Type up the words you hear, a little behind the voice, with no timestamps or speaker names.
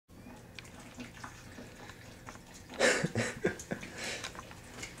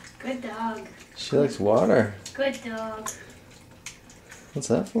Good dog. She likes water. Good dog. What's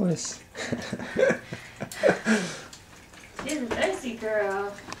that voice? She's a thirsty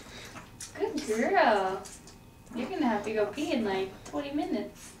girl. Good girl. You're gonna have to go pee in like 20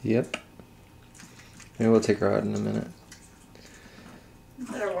 minutes. Yep. Maybe we'll take her out in a minute.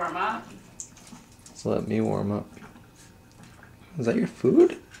 Better warm up. So let me warm up. Is that your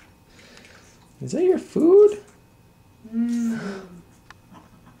food? Is that your food?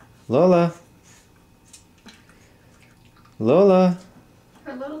 Lola. Lola.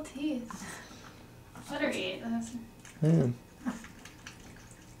 Her little teeth. Let her eat. Man.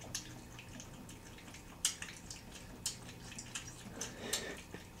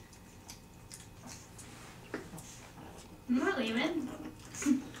 I'm not leaving.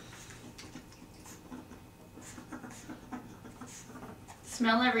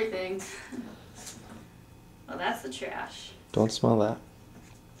 Smell everything. Oh, that's the trash. Don't smell that.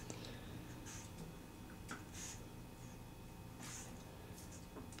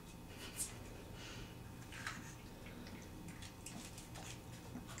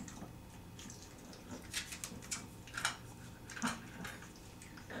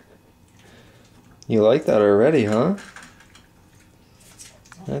 You like that already, huh?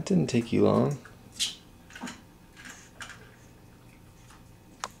 That didn't take you long.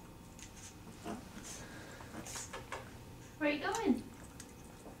 Where are you going?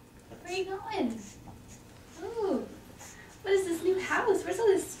 Where are you going? Ooh, what is this new house? Where's all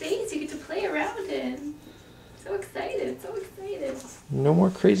this space you get to play around in? So excited, so excited. No more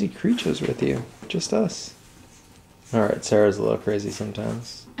crazy creatures with you. Just us. Alright, Sarah's a little crazy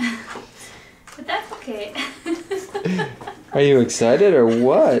sometimes. But that's okay. Are you excited or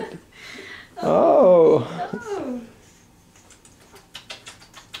what? Oh.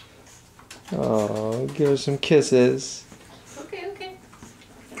 Oh, give her some kisses. Okay, okay.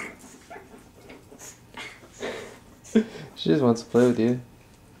 She just wants to play with you.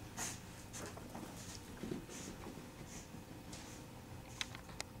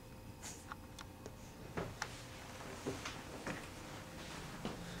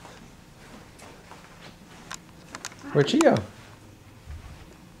 Where'd she go?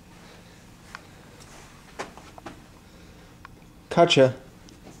 Gotcha.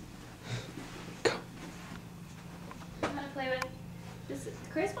 Go. I want to play with this.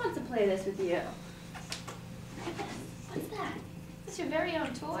 Chris wants to play this with you. Look at this. What's that? Is this your very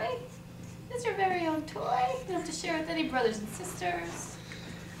own toy? Is this your very own toy? You don't have to share with any brothers and sisters.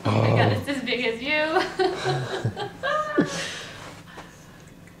 Oh my god, it's as big as you.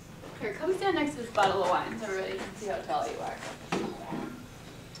 Here, come stand next to this bottle of wine so everybody can see how tall you are.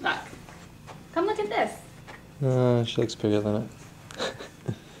 Look. Come look at this. She looks bigger than it.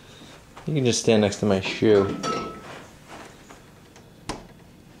 You can just stand next to my shoe.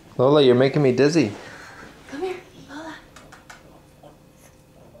 Lola, you're making me dizzy. Come here, Lola.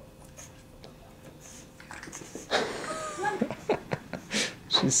 Come on.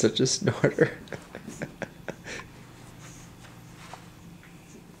 She's such a snorter.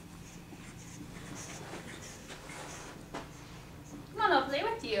 Come on, I'll play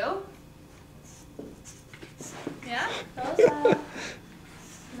with you. Yeah? Lola.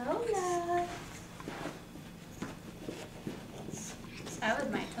 Lola. That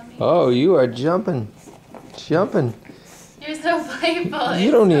was my tummy. Oh, you are jumping. Jumping. You're so playful.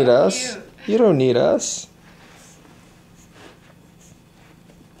 You don't need us. You don't need us.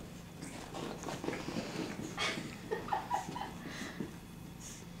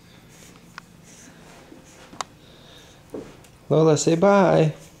 Lola, say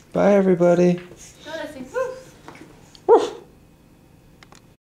bye. Bye, everybody.